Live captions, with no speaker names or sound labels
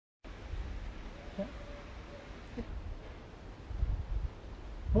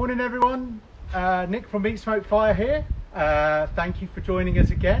Morning everyone, Nick from Meat Smoke Fire here. Thank you for joining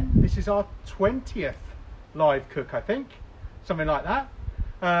us again. This is our 20th live cook, I think, something like that.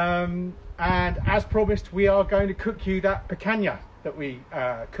 And as promised, we are going to cook you that picanha that we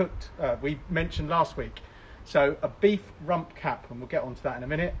we mentioned last week. So a beef rump cap, and we'll get onto that in a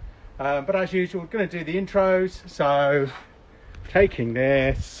minute. But as usual, we're going to do the intros. So taking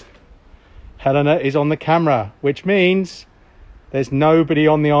this, Helena is on the camera, which means there's nobody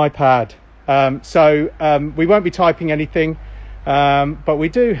on the iPad. We won't be typing anything, but we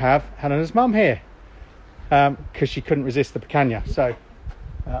do have Helena's mum here because she couldn't resist the picanha. So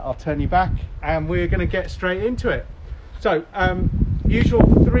I'll turn you back and we're going to get straight into it. So usual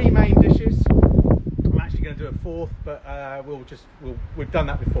 3 main dishes. I'm actually going to do a 4th, but we've done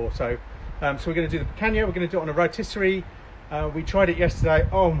that before. So we're going to do the picanha. We're going to do it on a rotisserie. We tried it yesterday.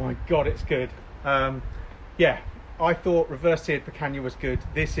 Oh my God, it's good. Yeah. I thought reverse seared picanha was good.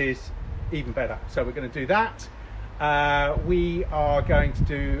 This is even better. So we're going to do that. We are going to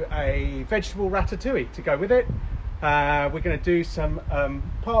do a vegetable ratatouille to go with it. We're going to do some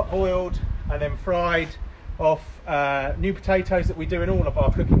part boiled and then fried off new potatoes that we do in all of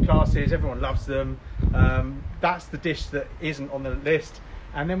our cooking classes. Everyone loves them. That's the dish that isn't on the list.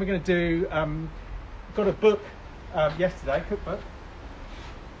 And then we're going to do, got a book yesterday, cookbook,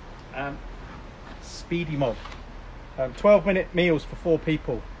 Speedy Mob. 12-minute meals for 4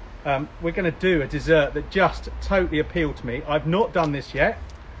 people. We're going to do a dessert that just totally appealed to me. I've not done this yet,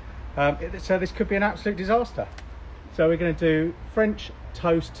 so this could be an absolute disaster. So we're going to do French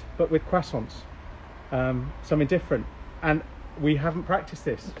toast but with croissants, something different, and we haven't practiced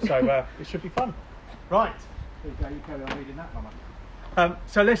this, so it should be fun. Right, there you go, you carry on reading that, Mama.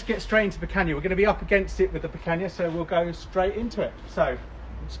 So let's get straight into picanha. We're going to be up against it with the picanha, so we'll go straight into it. So I'm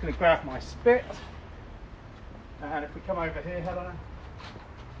just going to grab my spit. And if we come over here, Helena.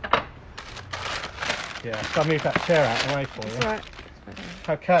 Yeah, so I'll move that chair out of the way for you. That's right.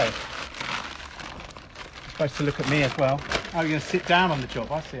 Okay. You're supposed to look at me as well. Oh, you're going to sit down on the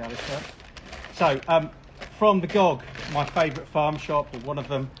job. I see how this works. So, from the Gog, my favourite farm shop, or one of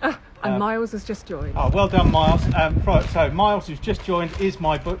them. And Miles has just joined. Oh, well done, Miles. So Miles, who's just joined, is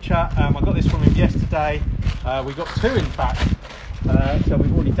my butcher. I got this from him yesterday. We got 2, in fact. So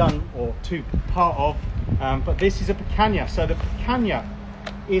we've already done, or 2 part of. But this is a picanha. So the picanha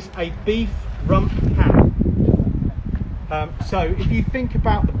is a beef rump cap. So if you think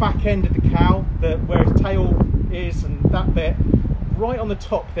about the back end of the cow, where its tail is and that bit, right on the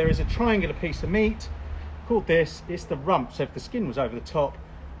top there is a triangular piece of meat called this. It's the rump. So if the skin was over the top,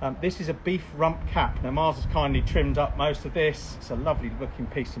 this is a beef rump cap. Now Mars has kindly trimmed up most of this. It's a lovely looking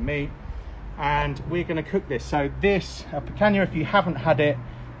piece of meat, and we're going to cook this. So this picanha, if you haven't had it,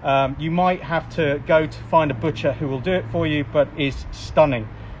 you might have to go to find a butcher who will do it for you, but is stunning.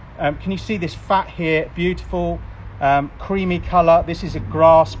 Can you see this fat here? Beautiful, creamy colour. This is a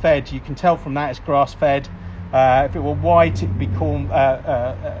grass fed. You can tell from that it's grass fed. If it were white, it'd be corn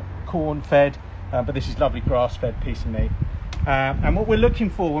fed, but this is lovely grass fed piece of meat. And what we're looking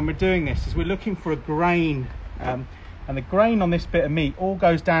for when we're doing this is we're looking for a grain, and the grain on this bit of meat all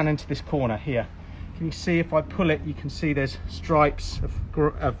goes down into this corner here. Can you see, if I pull it, you can see there's stripes of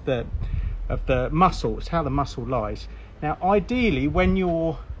the muscle. It's how the muscle lies. Now ideally when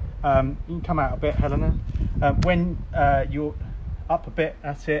you're you can come out a bit, Helena, when you're up a bit,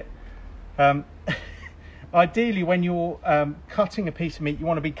 that's it. Ideally when you're cutting a piece of meat, you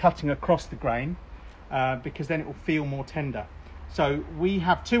want to be cutting across the grain, because then it will feel more tender. So we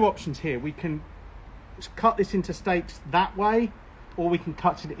have 2 options here. We can cut this into steaks that way, or we can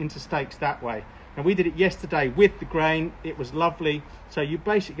cut it into steaks that way. And we did it yesterday with the grain. It was lovely. So you're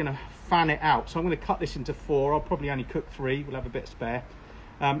basically going to fan it out. So I'm going to cut this into 4. I'll probably only cook 3. We'll have a bit spare.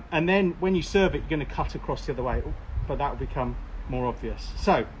 And then when you serve it, you're going to cut across the other way, but that will become more obvious.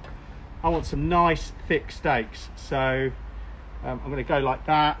 So I want some nice thick steaks. So I'm going to go like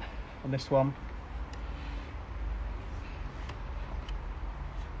that on this one.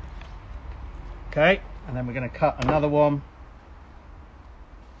 Okay, and then we're going to cut another one.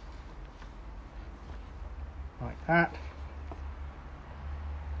 Like that.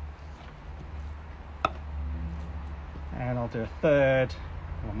 And I'll do a 3rd.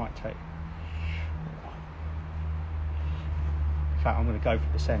 I might take. In fact, I'm going to go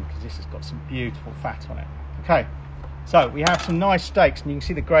for this end because this has got some beautiful fat on it. Okay, so we have some nice steaks, and you can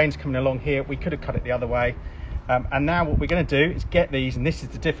see the grains coming along here. We could have cut it the other way. And now what we're going to do is get these, and this is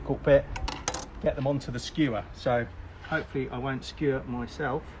the difficult bit, get them onto the skewer. So hopefully I won't skewer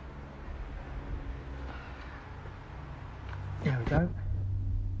myself. There we go.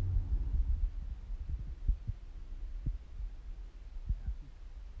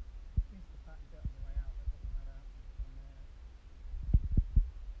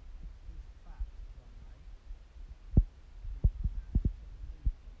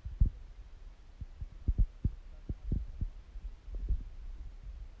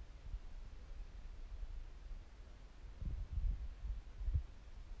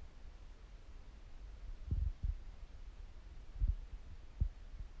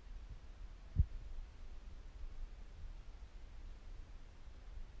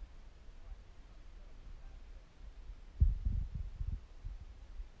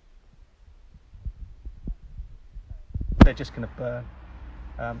 they're just going to burn.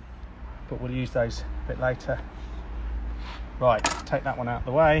 But we'll use those a bit later. Right, take that one out of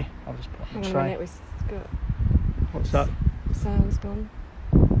the way. I'll just put it on the tray. What's that? The sound's gone.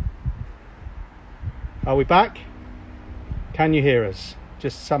 Are we back? Can you hear us?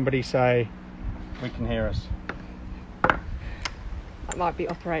 Just somebody say we can hear us. That might be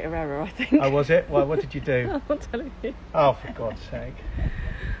operator error, I think. Oh, was it? Well, what did you do? I'm not telling you. Oh, for God's sake.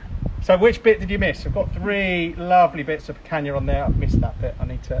 So which bit did you miss? I've got 3 lovely bits of picanha on there. I've missed that bit. I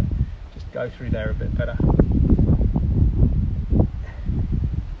need to just go through there a bit better.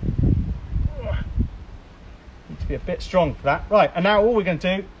 Need to be a bit strong for that. Right, and now all we're going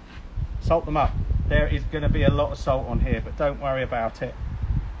to do, salt them up. There is going to be a lot of salt on here, but don't worry about it.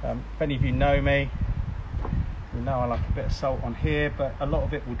 If any of you know me, you know I like a bit of salt on here, but a lot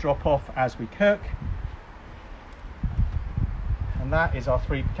of it will drop off as we cook. And that is our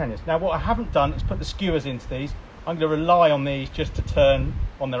 3 picanhas. Now what I haven't done is put the skewers into these. I'm going to rely on these just to turn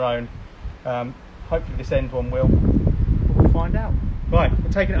on their own. Hopefully this end one will. We'll find out. Right,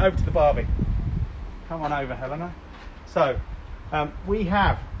 we're taking it over to the barbie. Come on over, Helena. So we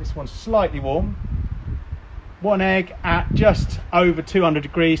have, this one's slightly warm. 1 egg at just over 200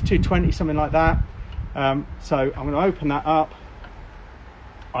 degrees, 220, something like that. So I'm going to open that up.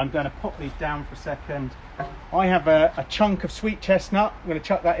 I'm going to pop these down for a second. I have a chunk of sweet chestnut. I'm going to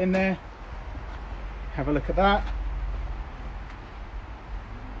chuck that in there. Have a look at that.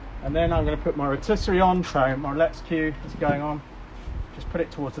 And then I'm going to put my rotisserie on. So my roulette cue is going on. Just put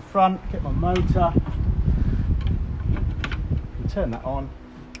it towards the front, get my motor. And turn that on.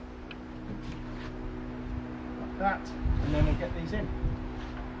 Like that. And then we'll get these in.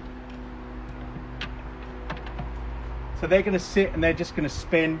 So they're going to sit and they're just going to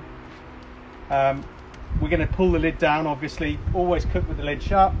spin. We're going to pull the lid down, obviously. Always cook with the lid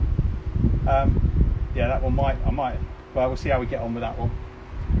shut. Yeah, that one well, we'll see how we get on with that one.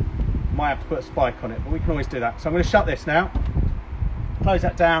 Might have to put a spike on it, but we can always do that. So I'm going to shut this now. Close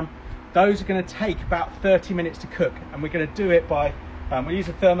that down. Those are going to take about 30 minutes to cook, and we're going to do it by, we'll use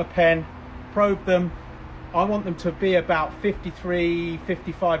a thermopen, probe them. I want them to be about 53,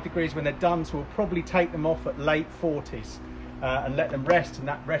 55 degrees when they're done, so we'll probably take them off at late 40s and let them rest, and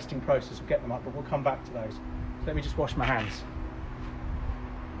that resting process will get them up, but we'll come back to those. So let me just wash my hands.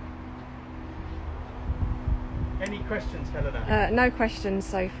 Any questions, Helena? No questions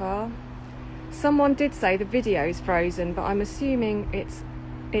so far. Someone did say the video's frozen, but I'm assuming it's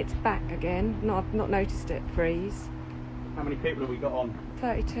back again. I've not noticed it freeze. How many people have we got on?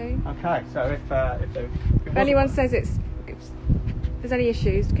 32. Okay, so if anyone says if there's any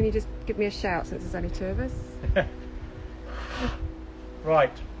issues, can you just give me a shout since there's only 2 of us?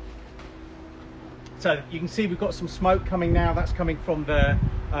 Right. So you can see we've got some smoke coming now. That's coming from the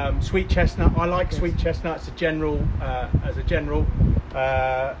sweet chestnut. I like sweet chestnut as a general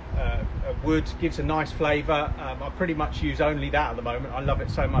wood. Gives a nice flavour. I pretty much use only that at the moment. I love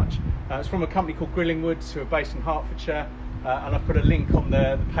it so much. It's from a company called Grilling Woods, who are based in Hertfordshire. And I've put a link on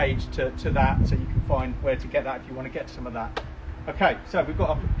the page to that, so you can find where to get that if you want to get some of that. Okay, so we've got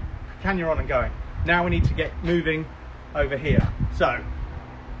our picanha on and going. Now we need to get moving over here. So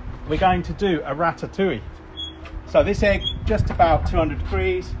we're going to do a ratatouille. So this egg, just about 200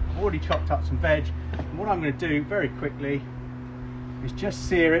 degrees. I've already chopped up some veg. And what I'm going to do very quickly is just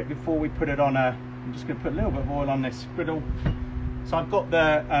sear it before we put it on I'm just going to put a little bit of oil on this griddle. So I've got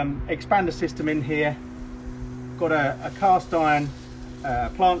the expander system in here. Got a cast iron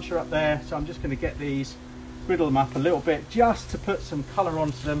plancher up there, so I'm just going to get these, griddle them up a little bit just to put some colour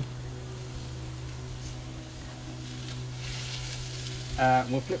onto them.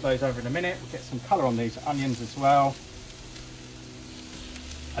 We'll flip those over in a minute. We'll get some colour on these onions as well,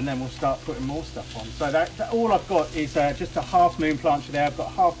 and then we'll start putting more stuff on. So that all I've got is just a half moon plancher there. I've got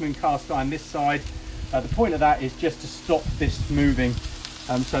a half moon cast iron this side. The point of that is just to stop this moving.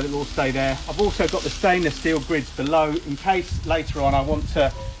 So that it'll all stay there. I've also got the stainless steel grids below in case later on I'm going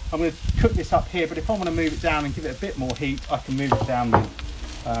to cook this up here, but if I want to move it down and give it a bit more heat, I can move it down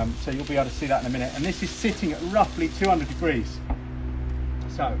then. So you'll be able to see that in a minute. And this is sitting at roughly 200 degrees.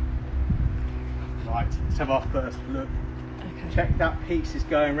 So, right, let's have our first look. Okay. Check that piece is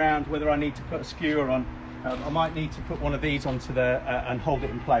going round, whether I need to put a skewer on. I might need to put one of these onto the and hold it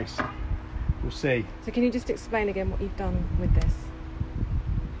in place. We'll see. So can you just explain again what you've done with this?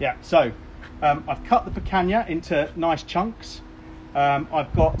 Yeah, so I've cut the picanha into nice chunks.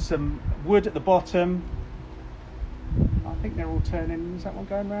 I've got some wood at the bottom. I think they're all turning, is that one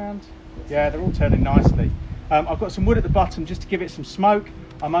going round? Yeah, they're all turning nicely. I've got some wood at the bottom just to give it some smoke.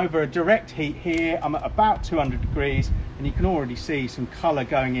 I'm over a direct heat here. I'm at about 200 degrees, and you can already see some colour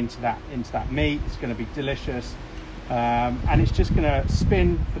going into that meat. It's going to be delicious. and it's just going to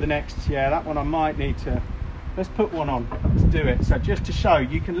spin for the next, that one I might need to, let's put one on, let's do it. So just to show,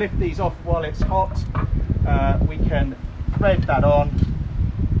 you can lift these off while it's hot. We can thread that on.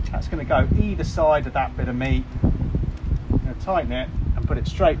 That's going to go either side of that bit of meat. I'm going to tighten it and put it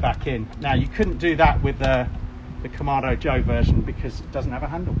straight back in. Now you couldn't do that with the Kamado Joe version because it doesn't have a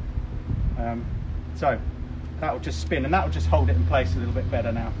handle. So that will just spin and that will just hold it in place a little bit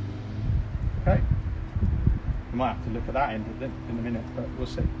better now. Okay. You might have to look at that end in a minute, but we'll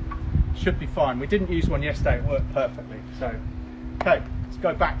see. Should be fine. We didn't use one yesterday, it worked perfectly. So, okay, let's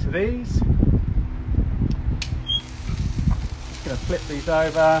go back to these. Just going to flip these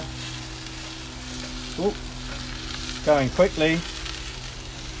over. Ooh, going quickly.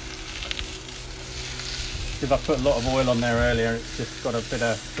 Because I put a lot of oil on there earlier, it's just got a bit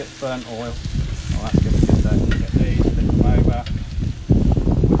burnt oil. Oh, that's going to be good though. Get these, flip them over.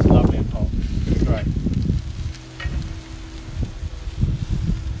 Oh, it's lovely and hot. It's going to be great.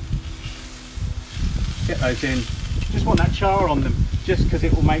 Get those in. Just want that char on them, just because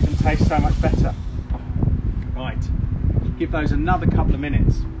it will make them taste so much better. Right, give those another couple of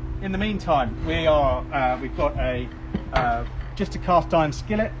minutes. In the meantime, we've got just a cast iron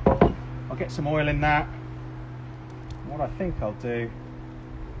skillet. I'll get some oil in that. What I think I'll do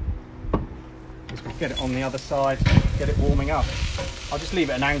is we'll get it on the other side, get it warming up. I'll just leave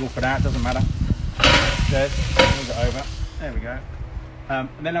it an angle for now, it doesn't matter. Move it over. There we go. And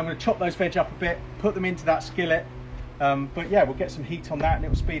then I'm going to chop those veg up a bit, put them into that skillet. But yeah, we'll get some heat on that and it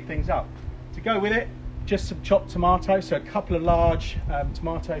will speed things up. To go with it, just some chopped tomatoes, so a couple of large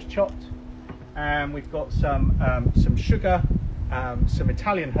tomatoes chopped. And we've got some sugar, some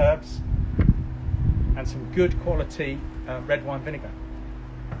Italian herbs, and some good quality red wine vinegar.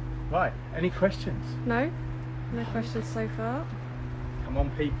 Right, any questions? No questions so far. Come on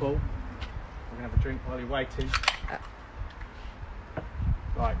people, we're going to have a drink while you're waiting.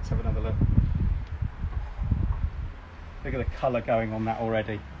 Right, let's have another look. Look at the colour going on that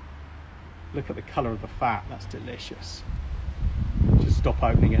already. Look at the colour of the fat, that's delicious. Just stop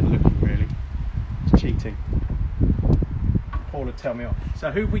opening it and looking really. It's cheating. Paula, tell me off.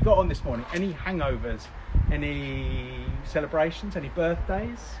 So who have we got on this morning? Any hangovers? Any celebrations? Any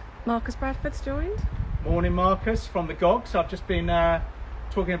birthdays? Marcus Bradford's joined. Morning Marcus from the Gogs. I've just been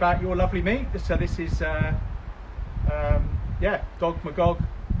talking about your lovely meat. So this is Gog Magog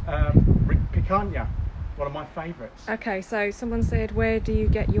Picanha, one of my favourites. Okay, so someone said, where do you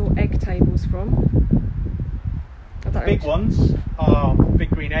get your egg tables from? The big ones are Big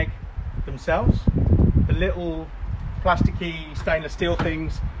Green Egg themselves. The little plasticky stainless steel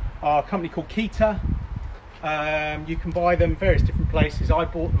things are a company called Kita. You can buy them various different places. I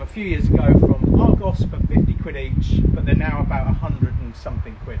bought them a few years ago from Argos for 50 quid each, but they're now about 100 and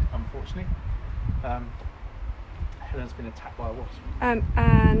something quid, unfortunately. Helen's been attacked by a wasp.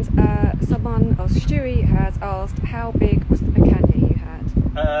 Someone, Stewie, has asked, how big was the picanha you had?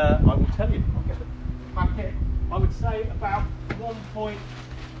 I will tell you. I'll get the packet. I would say about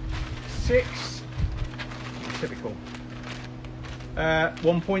 1.6, typical,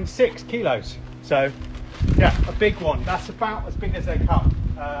 1.6 kilos. So, yeah, a big one. That's about as big as they come.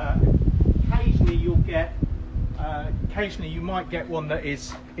 Occasionally you'll get, occasionally you might get one that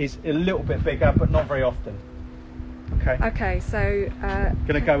is a little bit bigger, but not very often. Okay. Okay, so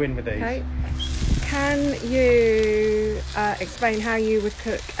gonna go in with these. Okay. Can you explain how you would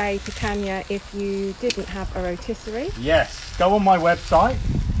cook a picanha if you didn't have a rotisserie? Yes, go on my website.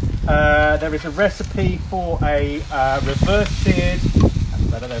 There is a recipe for a reverse seared. That's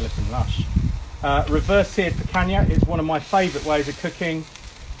better. They're looking lush. Reverse seared picanha is one of my favourite ways of cooking.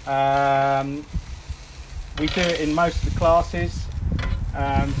 We do it in most of the classes.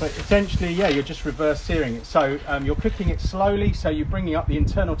 But essentially, yeah, you're just reverse searing it. So you're cooking it slowly, so you're bringing up the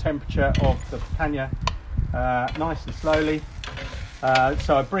internal temperature of the picanha nice and slowly.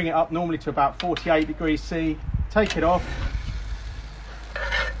 So I bring it up normally to about 48 degrees C, take it off.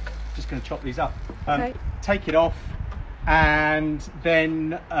 Just going to chop these up. Okay. Take it off and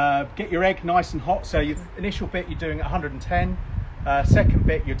then get your egg nice and hot. So your initial bit you're doing at 110. Second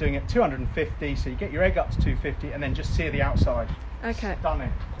bit you're doing at 250. So you get your egg up to 250 and then just sear the outside. Okay.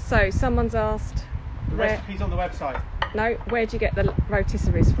 Stunning. So someone's asked. The recipe's on the website. No, where do you get the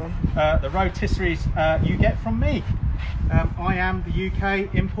rotisseries from? The rotisseries you get from me. I am the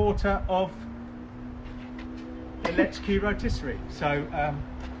UK importer of the Let's Q rotisserie. So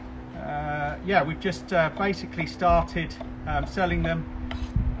yeah, we've just basically started selling them.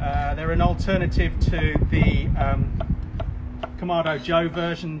 They're an alternative to the Kamado Joe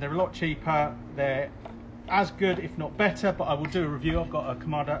version. They're a lot cheaper. They're as good, if not better, but I will do a review. I've got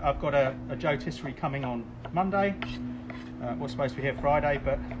a Joe rotisserie coming on Monday. We're supposed to be here Friday,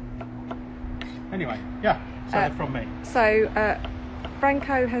 but anyway, yeah, so they're from me. So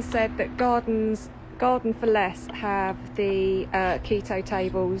Franco has said that Garden for Less have the keto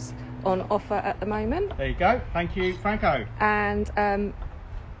tables on offer at the moment. There you go. Thank you, Franco. And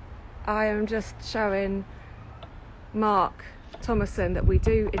I am just showing Mark Thomason that we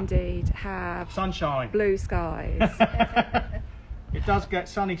do indeed have sunshine, blue skies. It does get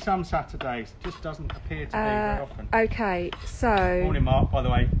sunny some Saturdays, it just doesn't appear to be very often. Okay, so... Morning, Mark, by the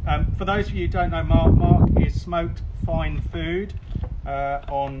way. For those of you who don't know Mark is Smoked Fine Food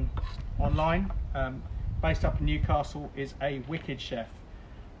online. Based up in Newcastle, is a wicked chef,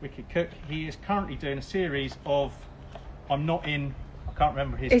 wicked cook. He is currently doing a series of, I can't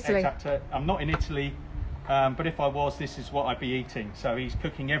remember his exact, I'm not in Italy, but if I was, this is what I'd be eating. So he's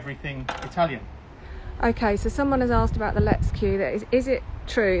cooking everything Italian. Okay, so someone has asked about the Let's Q. Is it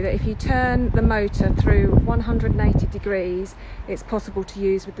true that if you turn the motor through 180 degrees, it's possible to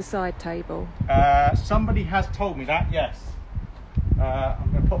use with the side table? Somebody has told me that, yes. I'm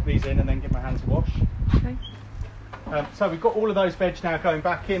going to pop these in and then get my hands a wash. Okay. So we've got all of those veg now going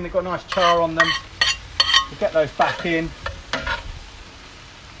back in. They've got a nice char on them. We'll get those back in.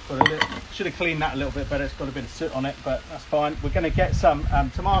 Should have cleaned that a little bit better. It's got a bit of soot on it, but that's fine. We're going to get some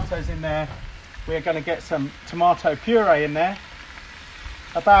tomatoes in there. We're going to get some tomato puree in there.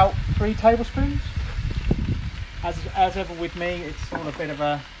 About 3 tablespoons. As ever with me, it's all a bit of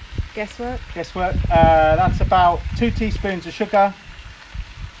a guesswork. That's about 2 teaspoons of sugar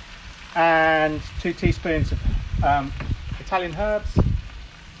and 2 teaspoons of Italian herbs,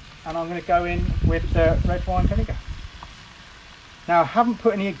 and I'm going to go in with the red wine vinegar. Now I haven't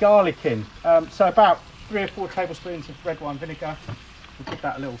put any garlic in, so about 3 or 4 tablespoons of red wine vinegar. We'll give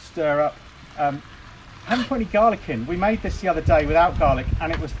that a little stir up. I haven't put any garlic in. We made this the other day without garlic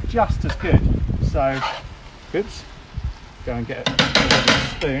and it was just as good. So, oops, go and get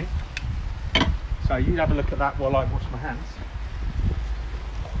a spoon. So you have a look at that while I wash my hands.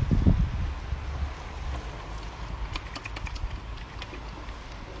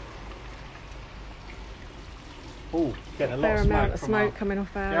 Oh, getting a lot of smoke. Amount of smoke coming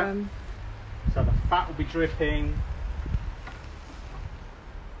off our. So the fat will be dripping.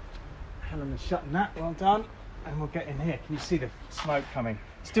 Helen is shutting that. Well done. And we'll get in here. Can you see the smoke coming?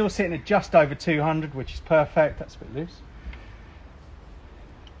 Still sitting at just over 200, which is perfect. That's a bit loose.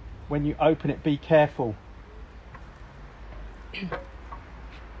 When you open it, be careful.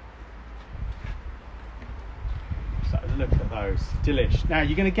 So look at those, delish. Now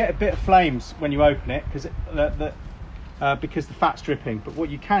you're going to get a bit of flames when you open it because the fat's dripping. But what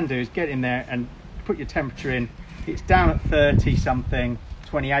you can do is get in there and put your temperature in. It's down at 30 something,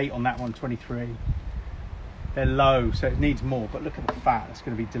 28 on that one, 23. They're low, so it needs more. But look at the fat; it's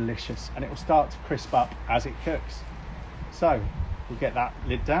going to be delicious, and it will start to crisp up as it cooks. So we'll get that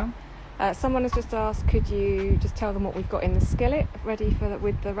lid down. Someone has just asked, could you just tell them what we've got in the skillet ready for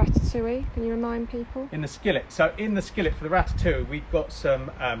with the ratatouille? Can you remind people? In the skillet. So in the skillet for the ratatouille, we've got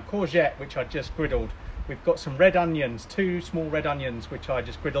some courgette, which I just griddled. We've got some red onions, 2 small red onions, which I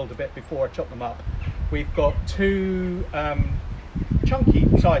just griddled a bit before I chopped them up. We've got 2 chunky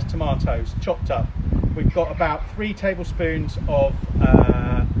sized tomatoes chopped up. We've got about 3 tablespoons of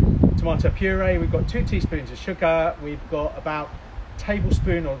tomato puree. We've got 2 teaspoons of sugar. We've got about a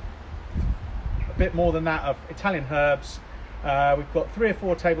tablespoon or a bit more than that of Italian herbs. We've got 3 or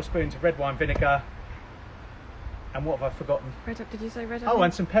 4 tablespoons of red wine vinegar. And what have I forgotten? Did you say red onion? Oh,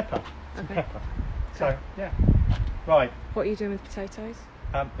 and some pepper. Some pepper. So, yeah. Right. What are you doing with potatoes?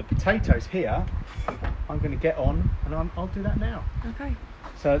 The potatoes here, I'm going to get on, and I'll do that now. Okay.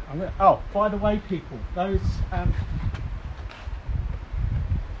 So I'm going to, oh, by the way, people, those,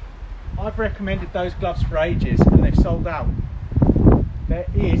 I've recommended those gloves for ages, and they've sold out. There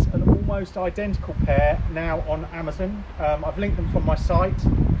is an almost identical pair now on Amazon. I've linked them from my site.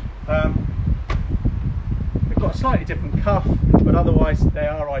 They've got a slightly different cuff, but otherwise they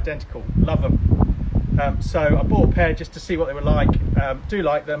are identical. Love them. So I bought a pair just to see what they were like. Do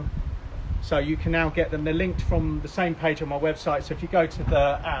like them. So you can now get them. They're linked from the same page on my website. So if you go to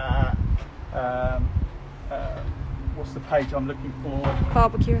the what's the page I'm looking for?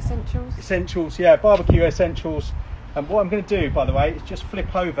 Barbecue essentials. Essentials, yeah, barbecue essentials. And what I'm going to do, by the way, is just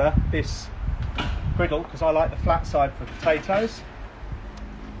flip over this griddle because I like the flat side for potatoes,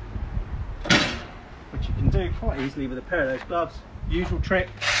 which you can do quite easily with a pair of those gloves. Usual trick.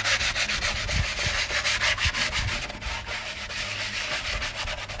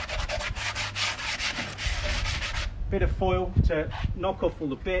 Bit of foil to knock off all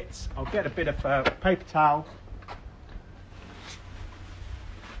the bits. I'll get a bit of paper towel.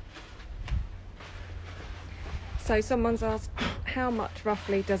 So someone's asked, how much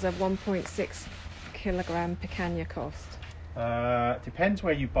roughly does a 1.6 kilogram picanha cost? Depends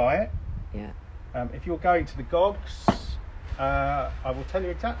where you buy it. Yeah. If you're going to the Gogs, I will tell you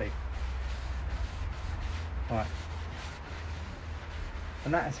exactly. Right.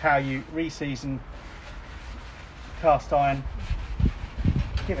 And that is how you re-season cast iron.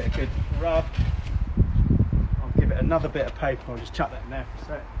 Give it a good rub. I'll give it another bit of paper. I'll just chuck that in there for a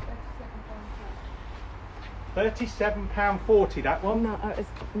sec. £37.40 that one. No, it's...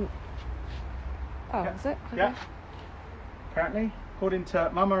 Oh, Yeah. is it? Okay. Yeah. Apparently, according to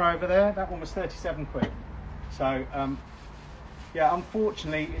Mama over there, that one was 37 quid. So, yeah,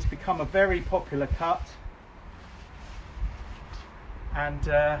 unfortunately, it's become a very popular cut and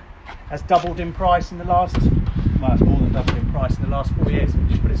has doubled in price in the last, well, it's more than doubled in price in the last 4 years,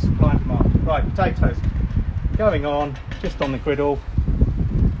 but it's supply and demand. Right, potatoes going on, just on the griddle.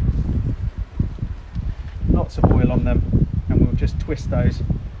 Lots of oil on them, and we'll just twist those.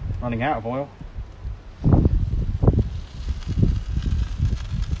 Running out of oil.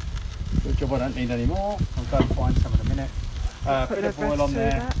 Good job I don't need any more. I'll go and find some in a minute. Bit of oil on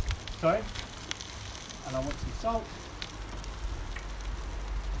there. Back. Sorry. And I want some salt.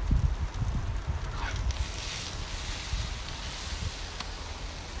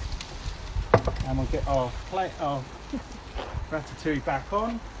 And we'll get our plate, our ratatouille back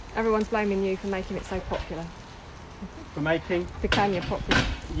on. Everyone's blaming you for making it so popular. For making Picanha popular.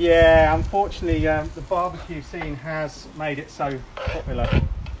 Yeah, unfortunately, the barbecue scene has made it so popular.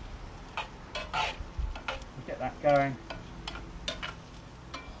 We'll get that going.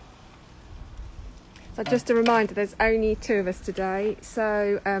 So just a reminder, there's only 2 of us today,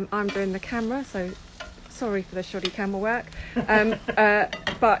 so I'm doing the camera, so sorry for the shoddy camera work.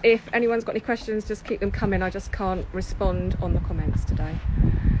 But if anyone's got any questions, just keep them coming. I just can't respond on the comments today.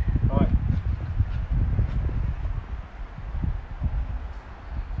 Right.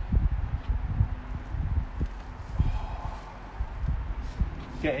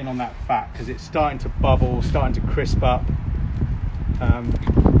 Get in on that fat because it's starting to bubble, starting to crisp up.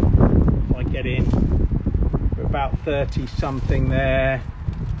 I get in, we're about 30 something there,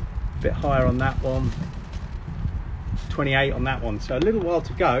 a bit higher on that one, 28 on that one, so a little while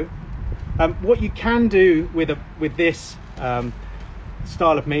to go. What you can do with this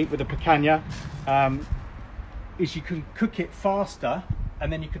style of meat, with a picanha, is you can cook it faster,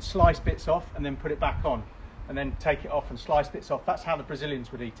 and then you could slice bits off and then put it back on, and then take it off and slice bits off. That's how the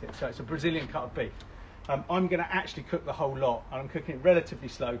Brazilians would eat it. So it's a Brazilian cut of beef. I'm going to actually cook the whole lot. I'm cooking it relatively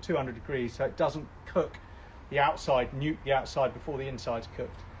slow, 200 degrees, so it doesn't cook the outside, nuke the outside before the inside's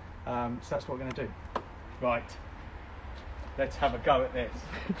cooked. So that's what we're going to do. Right, let's have a go at this.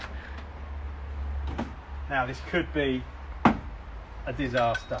 Now this could be a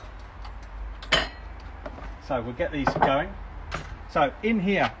disaster. So we'll get these going. So in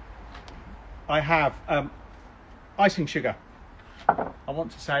here I have icing sugar. I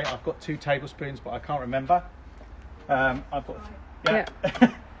want to say I've got 2 tablespoons, but I can't remember. I've got, yeah.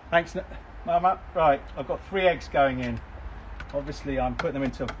 Thanks, Mama. Right, I've got 3 eggs going in. Obviously, I'm putting them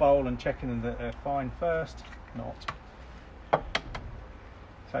into a bowl and checking them that they're fine first. Not.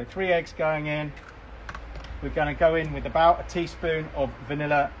 So 3 eggs going in. We're going to go in with about a teaspoon of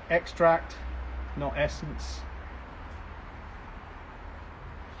vanilla extract, not essence.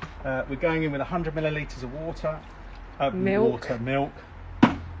 We're going in with 100 millilitres of water. Milk. Milk.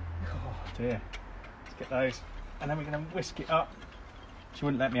 Oh dear. Let's get those. And then we're going to whisk it up. She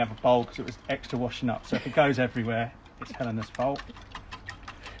wouldn't let me have a bowl because it was extra washing up. So if it goes everywhere, it's Helena's fault.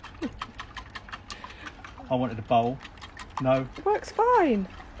 I wanted a bowl. No. It works fine.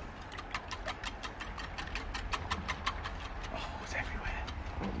 Oh, it's everywhere.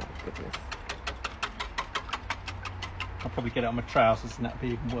 Oh my goodness. I'll probably get it on my trousers and that'd be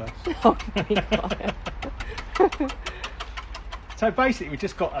even worse. Oh my God. So basically we've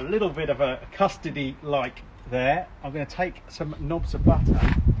just got a little bit of a custardy like there. I'm going to take some knobs of butter.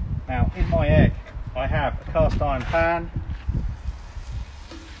 Now in my egg I have a cast iron pan,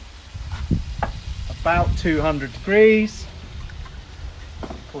 about 200 degrees.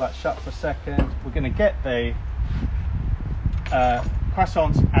 Pull that shut for a second. We're going to get the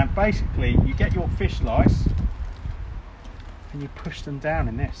croissants, and basically you get your fish slice and you push them down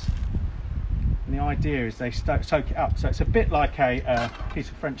in this. And the idea is they soak it up, so it's a bit like a piece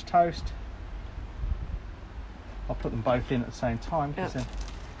of French toast. I'll put them both in at the same time, because then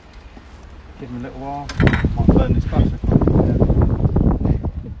give them a little while. Might burn this butter.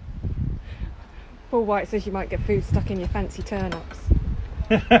 Paul White says you might get food stuck in your fancy turnips.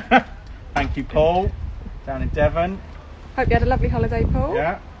 Thank you, Paul, down in Devon. Hope you had a lovely holiday, Paul.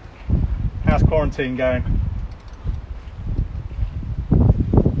 Yeah. How's quarantine going?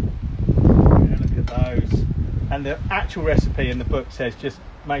 And the actual recipe in the book says just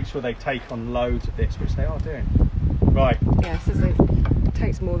make sure they take on loads of this, which they are doing. Right. Yeah, it says it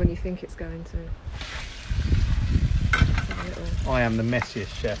takes more than you think it's going to. I am the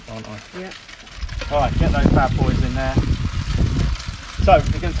messiest chef, aren't I? Yeah. Right, get those bad boys in there. So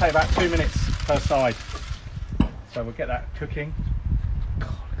we're going to take about 2 minutes per side. So we'll get that cooking. God,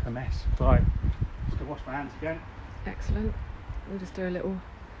 look at the mess. Right, just to wash my hands again. Excellent. We'll just do a little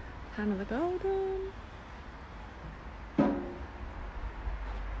pan of the golden.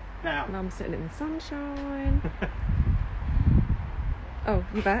 Now, And I'm sitting in the sunshine. Oh,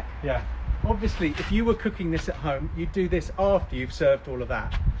 you back? yeah. Obviously, if you were cooking this at home, you'd do this after you've served all of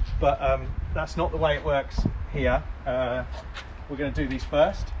that. But that's not the way it works here. We're going to do these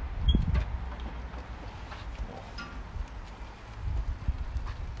first.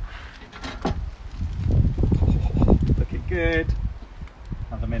 Looking good.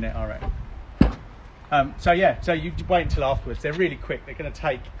 Another minute, I reckon. So yeah, so you wait until afterwards. They're really quick. They're going to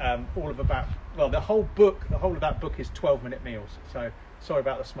take all of about, well, the whole of that book is 12-minute meals. So sorry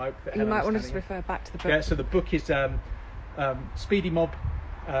about the smoke. You might want to just refer back to the book. Yeah, so the book is Speedy Mob,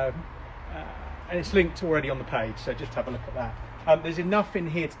 and it's linked already on the page. So just have a look at that. There's enough in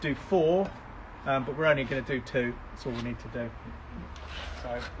here to do 4, but we're only going to do 2. That's all we need to do.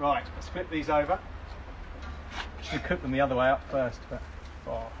 So right, let's flip these over. Should cook them the other way up first, but.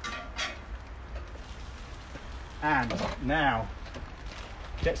 Oh. And now,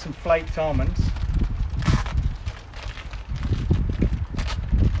 get some flaked almonds.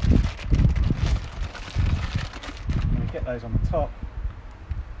 I'm going to get those on the top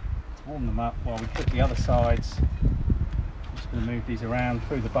to warm them up while we cook the other sides. I'm just going to move these around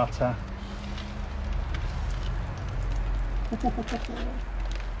through the butter. And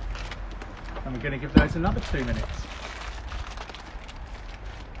we're going to give those another 2 minutes.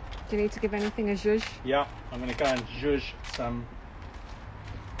 Do you need to give anything a zhuzh? Yeah, I'm going to go and zhuzh some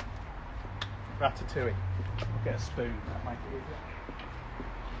ratatouille. I'll get a spoon, that'll make it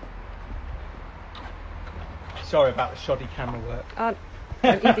easier. Sorry about the shoddy camera work.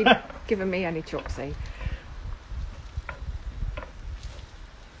 Don't you be giving me any chopsy.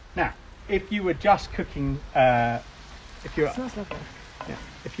 Now, if you were just cooking, if you're Smells lovely. yeah,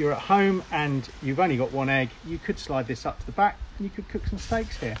 if you're at home and you've only got 1 egg, you could slide this up to the back and you could cook some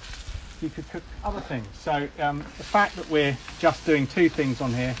steaks here. You could cook other things. So the fact that we're just doing 2 things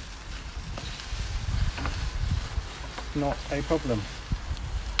on here, not a problem.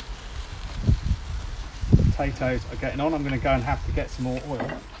 Potatoes are getting on. I'm going to go and have to get some more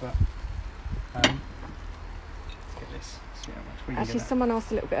oil, but let's get this. See how much we can Actually, get. someone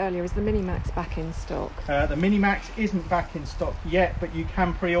asked a little bit earlier, is the Mini Max back in stock? The Mini Max isn't back in stock yet, but you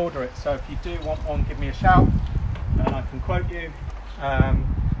can pre-order it. So if you do want one, give me a shout and I can quote you.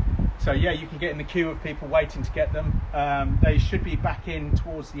 So yeah, you can get in the queue of people waiting to get them. They should be back in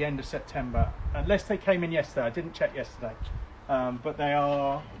towards the end of September, unless they came in yesterday. I didn't check yesterday, but they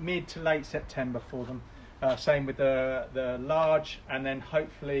are mid to late September for them. Same with the large, and then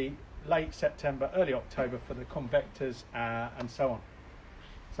hopefully late September, early October for the convectors and so on.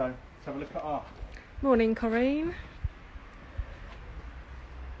 So let's have a look at our. Morning, Corinne.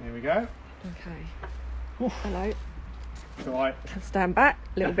 Here we go. Okay. Oof. Hello. It's all right. Stand back.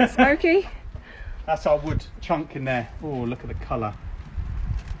 A little bit smoky. That's our wood chunk in there. Oh, look at the colour.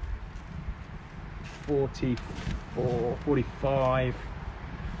 44, 45,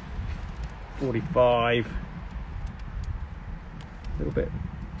 45. A little bit.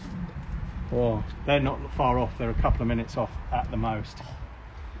 Oh, they're not far off. They're a couple of minutes off at the most.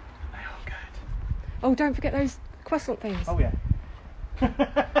 They are good. Oh, don't forget those croissant things. Oh yeah.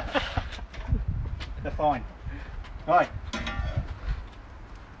 They're fine. Right.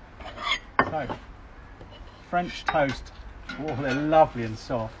 So, French toast. Oh, they're lovely and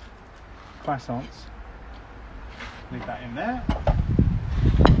soft. Croissants. Leave that in there.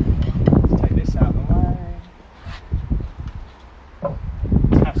 Let's take this out of the way.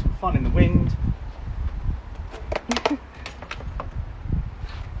 Let's have some fun in the wind.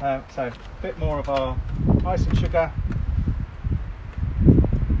 So, a bit more of our ice and sugar.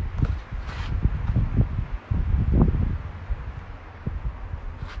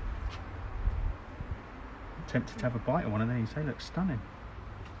 Tempted to have a bite of one of these. They look stunning.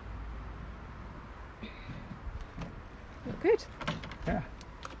 Look good. Yeah.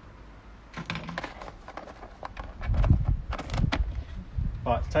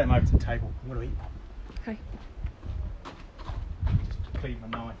 Right, let's take them over to the table. I'm going to eat one. Okay. Just clean my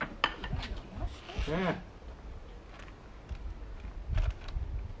knife. Yeah.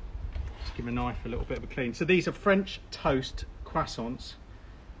 Just give my knife a little bit of a clean. So these are French toast croissants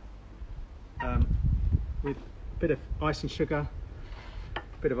with bit of icing sugar,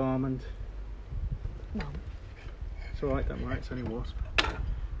 bit of almond. No. It's all right, don't worry, it's only wasp.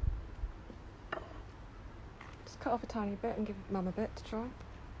 Just cut off a tiny bit and give Mum a bit to try.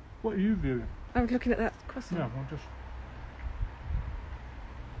 What are you doing? I was looking at that croissant. Yeah, well, just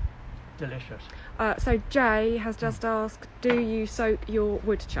delicious. So Jay has just asked, do you soak your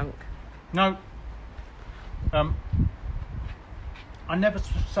wood chunk? No. I never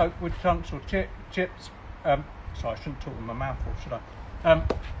soak wood chunks or chips. Sorry, I shouldn't talk with my mouth full, should I?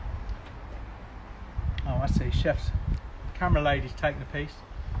 Oh, I see. Chef's camera lady's taking a piece.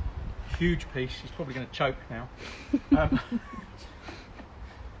 Huge piece. She's probably going to choke now.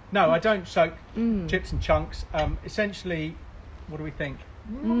 No, I don't soak chips and chunks. Essentially, what do we think?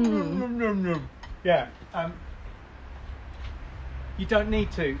 Yeah. You don't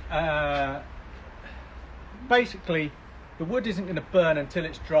need to. Basically, the wood isn't going to burn until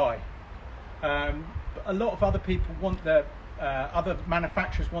it's dry. But a lot of other people want other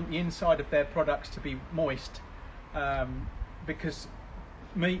manufacturers want the inside of their products to be moist, because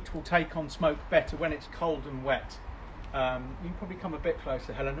meat will take on smoke better when it's cold and wet. You can probably come a bit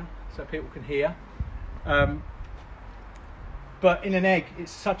closer, Helena, so people can hear. But in an egg,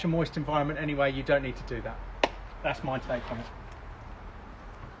 it's such a moist environment anyway, you don't need to do that. That's my take on it.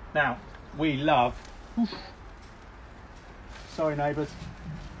 Now, we love... Sorry, neighbours.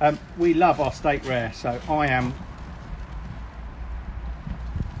 We love our steak rare, so I am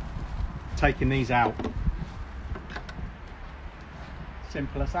taking these out.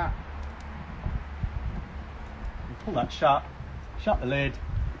 Simple as that. Pull that shut, shut the lid,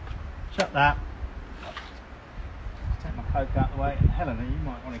 shut that. Just take my coke out of the way. And Helena, you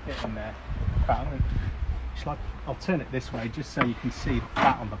might want to get in there. In fact, I'll turn it this way just so you can see the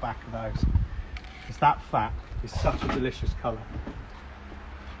fat on the back of those. Because that fat is such a delicious colour.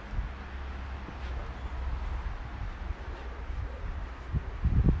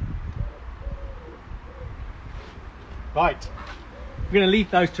 Right, we're going to leave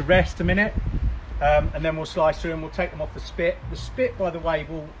those to rest a minute. And then we'll slice through and we'll take them off the spit. The spit, by the way,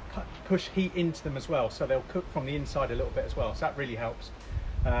 will push heat into them as well, so they'll cook from the inside a little bit as well, so that really helps.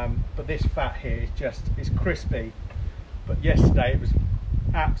 But this fat here is it's crispy, but yesterday it was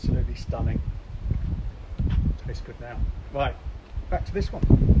absolutely stunning. Tastes good now. Right, back to this one.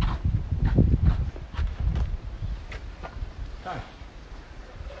 So,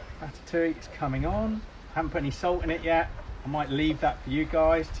 ratatouille is coming on. Haven't put any salt in it yet. I might leave that for you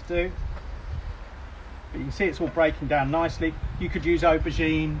guys to do. But you can see it's all breaking down nicely. You could use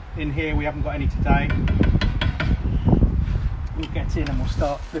aubergine in here, we haven't got any today. We'll get in and we'll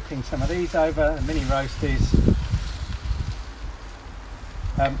start flipping some of these over, the mini roasties.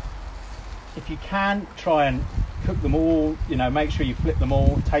 If you can, try and cook them all, you know, make sure you flip them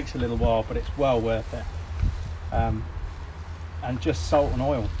all. It takes a little while, but it's well worth it. And just salt and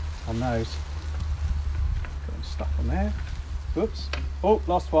oil on those. Got them stuck on there. Whoops. Oh,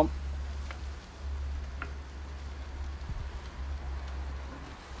 lost one.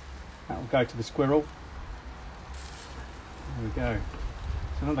 That will go to the squirrel. There we go.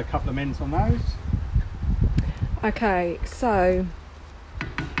 So another couple of minutes on those. Okay, so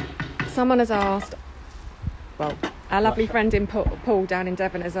someone has asked, well, our lovely friend in Paul down in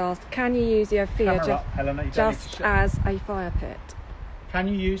Devon has asked, can you use the Ophia just as a fire pit? Can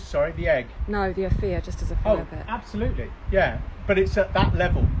you use, sorry, the egg? No, the Ophia just as a fire pit. Absolutely, yeah. But it's at that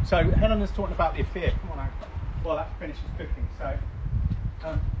level. So Helena's talking about the Ophia. Come on out. While that finishes cooking. So,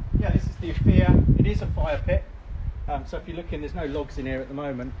 yeah, this is the Ophia. It is a fire pit. So if you're looking, there's no logs in here at the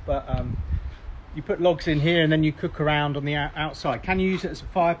moment, but you put logs in here and then you cook around on the outside. Can you use it as a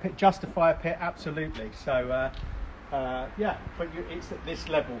fire pit? Just a fire pit? Absolutely. So, yeah, but it's at this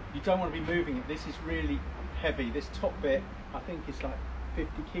level. You don't want to be moving it. This is really heavy. This top bit, I think, is like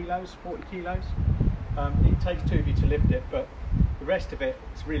 50 kilos, 40 kilos. It takes two of you to lift it, but the rest of it,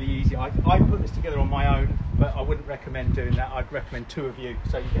 it's really easy. I put this together on my own, but I wouldn't recommend doing that. I'd recommend two of you,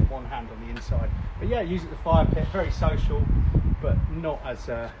 so you get one hand on the inside. But yeah, use it as a fire pit, very social, but not as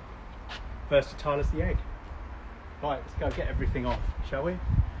versatile as the egg. Right, let's go get everything off, shall we?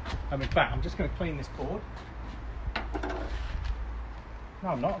 In fact, I'm just going to clean this board. No,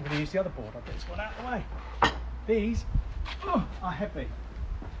 I'm not. I'm going to use the other board. I'll get this one out of the way. These are heavy.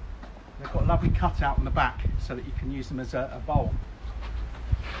 They've got a lovely cutout on the back so that you can use them as a bowl.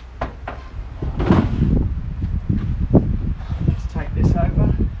 Let's take this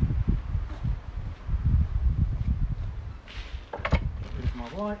over. Get rid of my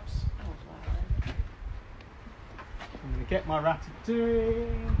wipes. I'm going to get my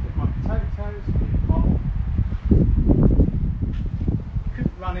ratatouille, get my potatoes, get the bowl. You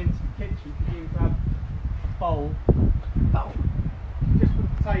couldn't run into the kitchen, you can grab bowl. Just for the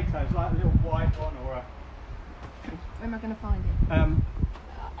potatoes, like a little white one or a... Where am I going to find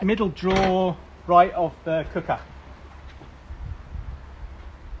it? Middle drawer, right of the cooker.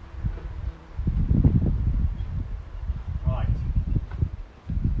 Right.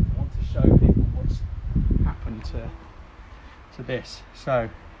 I want to show people what's happened to this. So,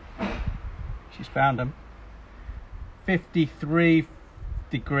 she's found them. 53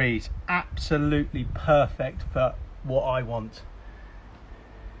 degrees, absolutely perfect for what I want.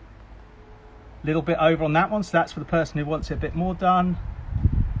 A little bit over on that one, so that's for the person who wants it a bit more done,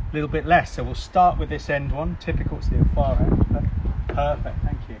 a little bit less. So we'll start with this end one, typical, it's the far end, but perfect,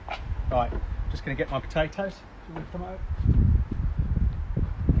 thank you. Right, just going to get my potatoes. Do you want to come over?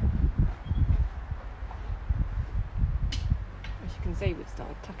 As you can see, we've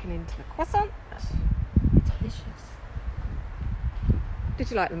started tucking into the croissant. Delicious. Did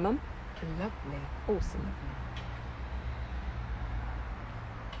you like them, Mum? Lovely. Awesome.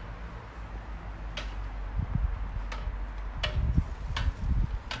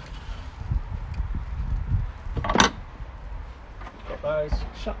 Got those,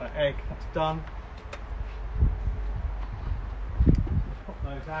 shut that egg, that's done. Pop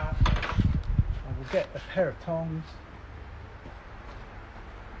those out. I will get a pair of tongs.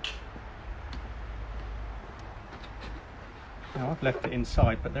 Now I've left it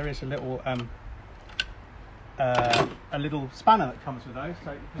inside, but there is a little spanner that comes with those,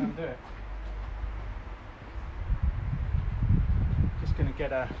 so you can undo it. Just going to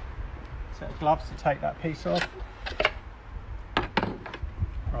get a set of gloves to take that piece off.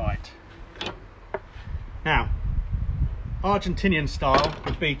 Right. Now, Argentinian style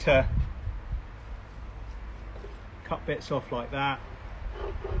would be to cut bits off like that.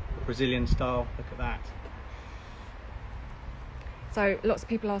 Brazilian style, look at that. So lots of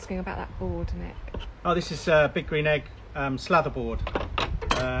people asking about that board, Nick. Oh, this is Big Green Egg slather board.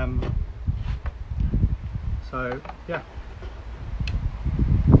 So yeah.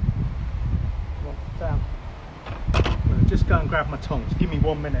 Down. I'm gonna just go and grab my tongs. Give me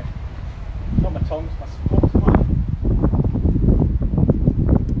 1 minute. Not my tongs, my sports one.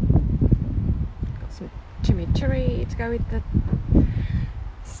 Got some chimichurri to go with the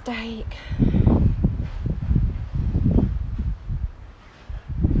steak.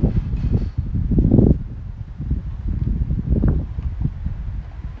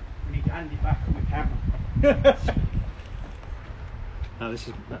 No,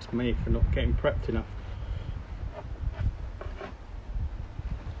 that's me for not getting prepped enough.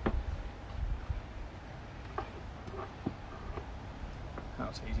 That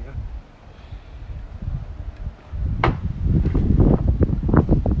was easier.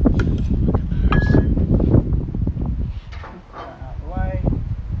 Out of the way.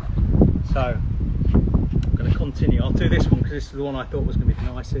 So I'm going to continue. I'll do this one because this is the one I thought was going to be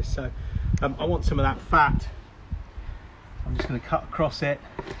the nicest. So I want some of that fat. I'm just going to cut across it.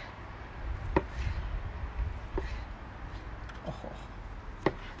 Oh.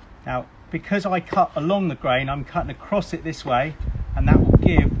 Now, because I cut along the grain, I'm cutting across it this way, and that will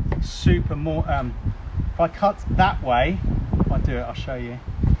give super more. If I cut that way, if I do it, I'll show you.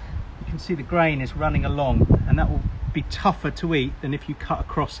 You can see the grain is running along, and that will be tougher to eat than if you cut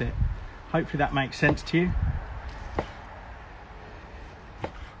across it. Hopefully that makes sense to you.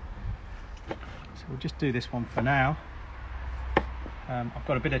 So we'll just do this one for now. I've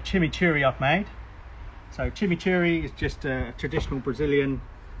got a bit of chimichurri I've made. So chimichurri is just a traditional Brazilian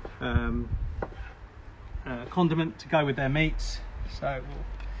condiment to go with their meats. So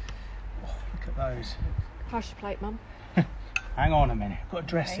look at those. Pass your plate, Mum. Hang on a minute, I've got to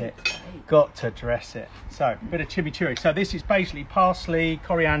dress it. Got to dress it. So a bit of chimichurri. So this is basically parsley,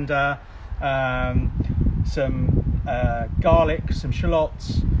 coriander, some garlic, some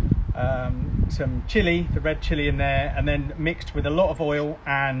shallots, some chili, the red chili in there, and then mixed with a lot of oil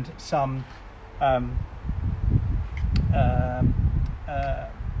and some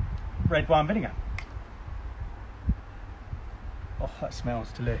red wine vinegar. Oh, that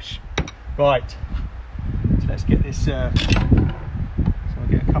smells delish. Right, so let's get this served. So I'll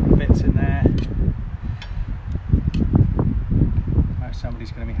get a couple of bits in there. I know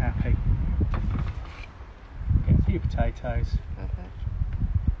somebody's going to be happy. Get a few potatoes. Perfect.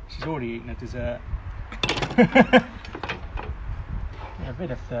 She's already eaten a dessert. A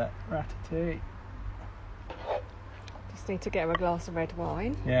bit of the ratatouille. Just need to get her a glass of red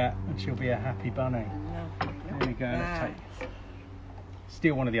wine. Yeah, and she'll be a happy bunny. There we go. Let's take.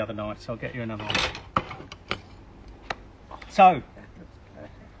 Steal one of the other knives, so I'll get you another one. So, that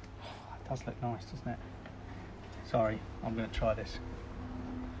does look nice, doesn't it? Sorry, I'm going to try this.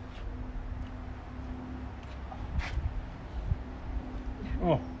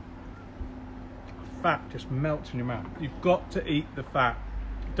 Oh, fat just melts in your mouth. You've got to eat the fat.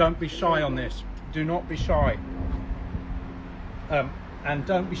 Don't be shy on this. Do not be shy. And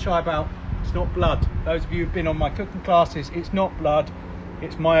don't be shy about, it's not blood. Those of you who've been on my cooking classes, it's not blood,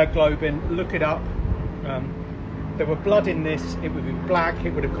 it's myoglobin. Look it up. There were blood in this, it would be black,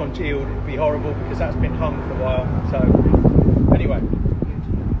 it would have congealed, it would be horrible because that's been hung for a while. So, anyway.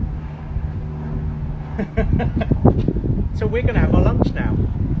 So we're going to have our lunch now.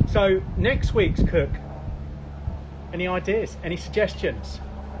 So next week's cook, any ideas, any suggestions?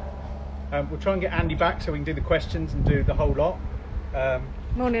 We'll try and get Andy back so we can do the questions and do the whole lot.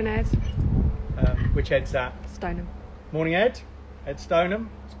 Morning, Ed. Which Ed's that? Stoneham. Morning, Ed. Ed Stoneham.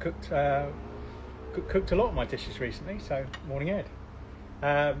 He's cooked a lot of my dishes recently, so morning, Ed.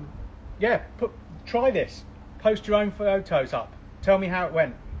 Yeah, try this. Post your own photos up. Tell me how it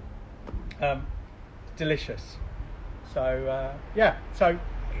went. Delicious. So yeah, so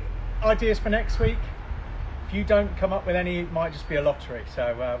ideas for next week. If you don't come up with any, it might just be a lottery.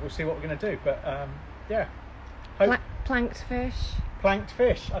 So we'll see what we're going to do. But yeah. Planked fish. Planked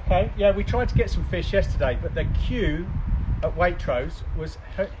fish. Okay. Yeah, we tried to get some fish yesterday, but the queue at Waitrose was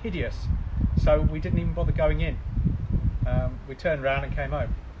hideous. So we didn't even bother going in. We turned around and came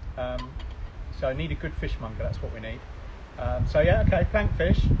home. So I need a good fishmonger. That's what we need. So yeah, okay, planked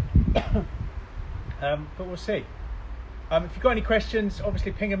fish. But we'll see. If you've got any questions,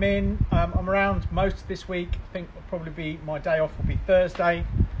 obviously ping them in. I'm around most of this week. I think it'll probably be my day off will be Thursday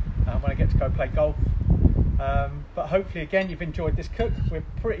when I get to go play golf. But hopefully, again, you've enjoyed this cook. We're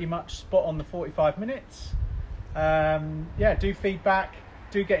pretty much spot on the 45 minutes. Yeah, do feedback.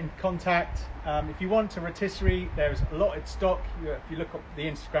 Do get in contact. If you want a rotisserie, there's a lot in stock. If you look at the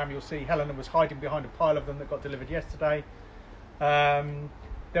Instagram, you'll see Helena was hiding behind a pile of them that got delivered yesterday.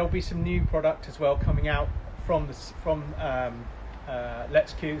 There'll be some new product as well coming out from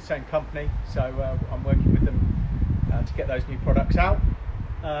Let's Q, the same company. So I'm working with them to get those new products out.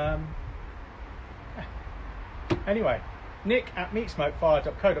 Anyway,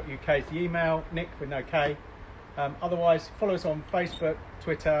 nick@meatsmokefire.co.uk is the email. Nick with no K. Otherwise, follow us on Facebook,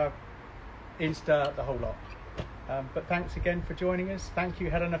 Twitter, Insta, the whole lot. But thanks again for joining us. Thank you,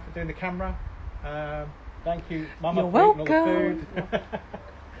 Helena, for doing the camera. Thank you, Mama, for eating all the food.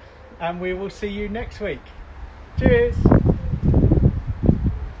 And we will see you next week. Cheers.